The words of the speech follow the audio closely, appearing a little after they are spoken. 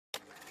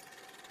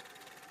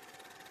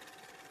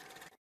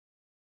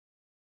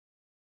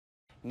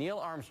Neil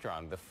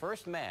Armstrong, the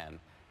first man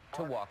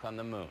to walk on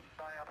the moon.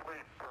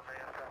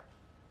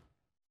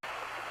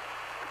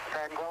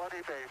 Tranquility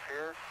Base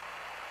here.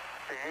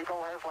 The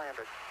Eagle has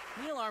landed.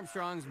 Neil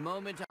Armstrong's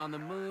moment on the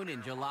moon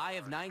in July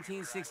of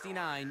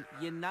 1969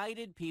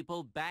 united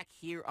people back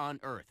here on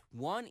Earth.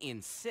 1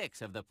 in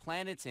 6 of the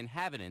planet's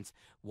inhabitants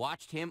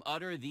watched him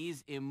utter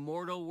these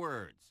immortal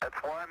words.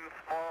 That's one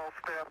small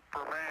step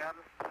for man,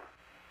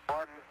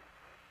 one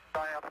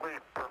giant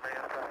leap for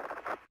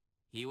mankind.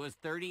 He was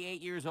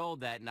 38 years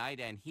old that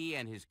night, and he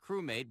and his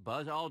crewmate,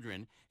 Buzz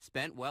Aldrin,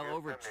 spent well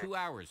over 2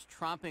 hours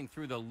tromping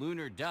through the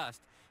lunar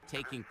dust,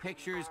 taking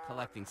pictures,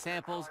 collecting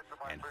samples,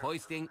 and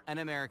hoisting an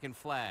American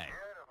flag.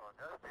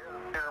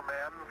 Dear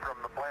men from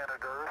the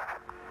planet Earth,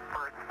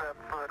 first set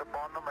foot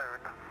upon the moon,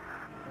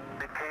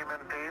 it came in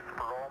peace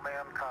for all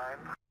mankind.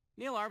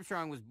 Neil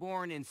Armstrong was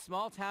born in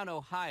small-town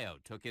Ohio,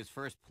 took his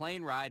first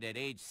plane ride at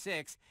age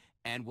 6,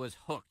 and was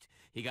hooked.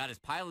 He got his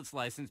pilot's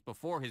license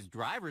before his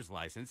driver's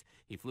license.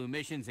 He flew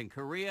missions in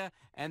Korea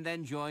and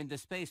then joined the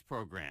space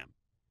program.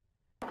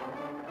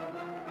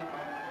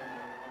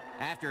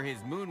 After his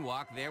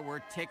moonwalk, there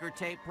were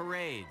ticker-tape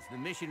parades. The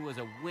mission was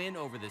a win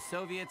over the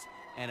Soviets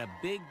and a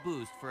big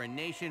boost for a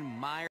nation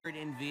mired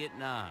in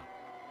Vietnam.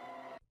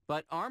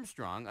 But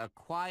Armstrong, a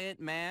quiet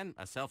man,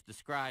 a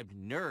self-described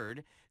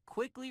nerd,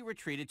 quickly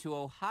retreated to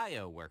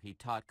Ohio, where he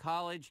taught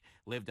college,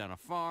 lived on a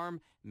farm,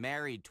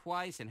 married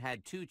twice, and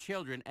had 2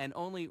 children, and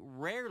only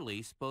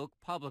rarely spoke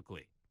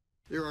publicly.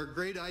 There are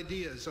great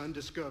ideas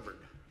undiscovered,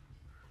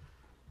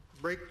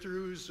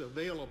 breakthroughs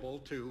available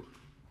to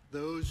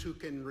those who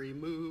can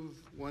remove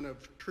one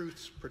of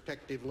truth's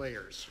protective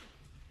layers.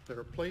 There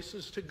are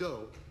places to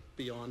go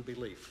beyond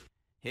belief.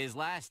 His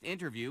last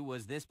interview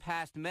was this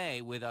past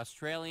May with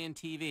Australian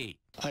TV.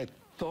 I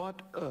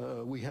thought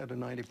we had a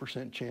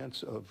 90%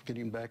 chance of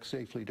getting back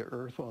safely to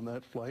Earth on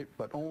that flight,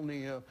 but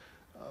only a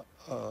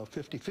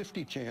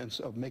 50-50 chance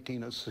of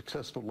making a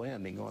successful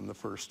landing on the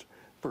first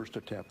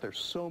attempt. There's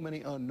so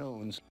many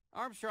unknowns.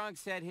 Armstrong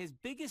said his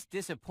biggest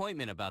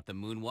disappointment about the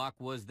moonwalk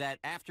was that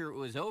after it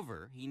was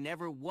over, he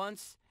never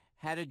once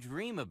had a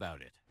dream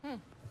about it.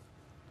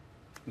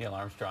 Neil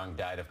Armstrong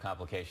died of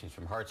complications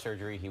from heart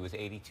surgery. He was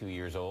 82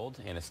 years old.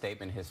 In a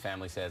statement, his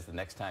family says the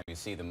next time you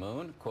see the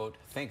moon, quote,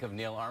 think of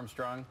Neil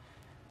Armstrong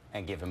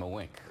and give him a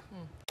wink.